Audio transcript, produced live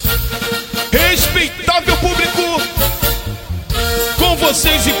Respeitável público, com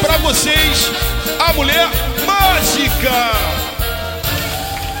vocês e pra vocês, a mulher mágica.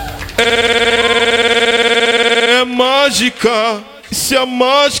 É mágica, se é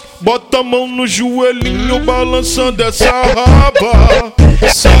mágica, bota a mão no joelhinho balançando essa raba.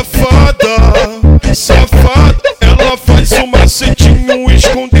 Safada, safada, ela faz um macetinho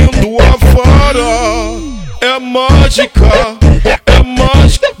escondendo a vara. É mágica,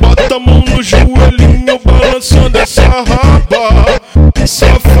 bota a mão no joelhinho balançando essa raba.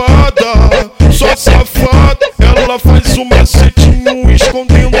 Safada, só safada, ela faz um macetinho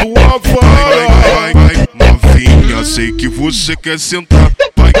escondendo a vara. Vai, novinha, sei que você quer sentar.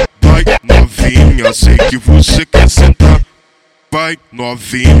 Vai, novinha, sei que você quer sentar. Vai,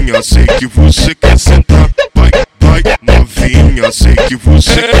 novinha, sei que você quer sentar. Vai, novinha, sei que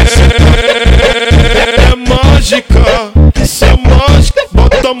você quer sentar. É mágica, se é mágica,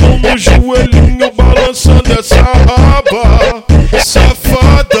 bota a mão no joelhinho balançando essa raba.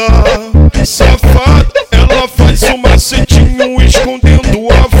 Safada, safada, ela faz um macetinho escondendo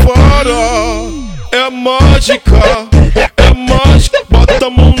a vara. É mágica, bota a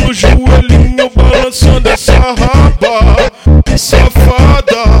mão no joelhinho balançando essa raba.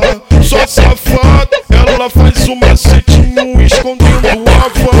 Safada, só safada, ela faz um macetinho escondendo a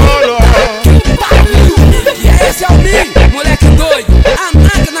vara. E é Selminho, moleque doido, a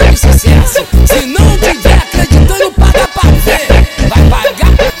máquina de sucesso. Se não tiver acreditando, paga pra ver. Vai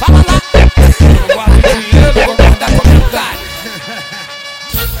pagar? Fala lá. Agora o dinheiro, vou guardar comentário.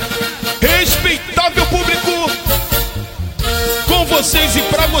 Respeitável público, com vocês e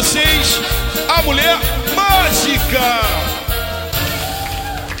pra vocês, a mulher mágica.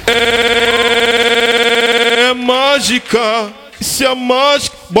 É mágica, se é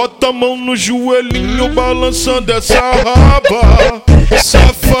mágica, bota a mão no joelhinho balançando essa raba.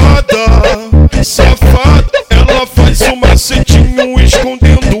 Safada, safada, ela faz um macetinho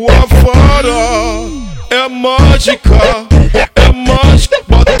escondendo a vara. É mágica,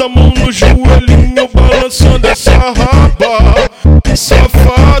 bota a mão no joelhinho balançando essa raba.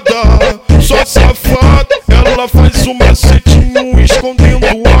 Safada, só safada, ela faz um macetinho escondendo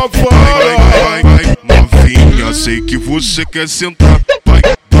a vara. Vai, novinha, sei que você quer sentar. Vai,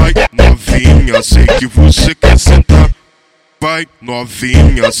 novinha, sei que você quer sentar. Vai,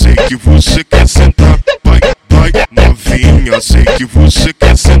 novinha, sei que você quer sentar. Vai, novinha, sei que você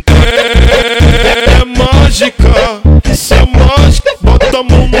quer sentar. É mágica, se é mágica, bota a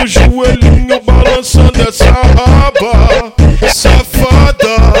mão no joelhinho balançando essa raba.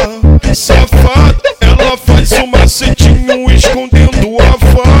 Safada, safada, ela faz um macetinho escondendo a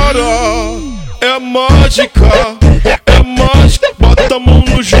vara. É mágica, bota a mão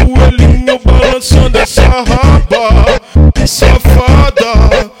no joelhinho balançando essa raba.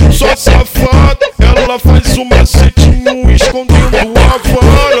 Safada, só safada, ela faz um macetinho escondendo a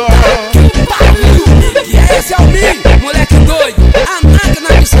vara. E é Selminho.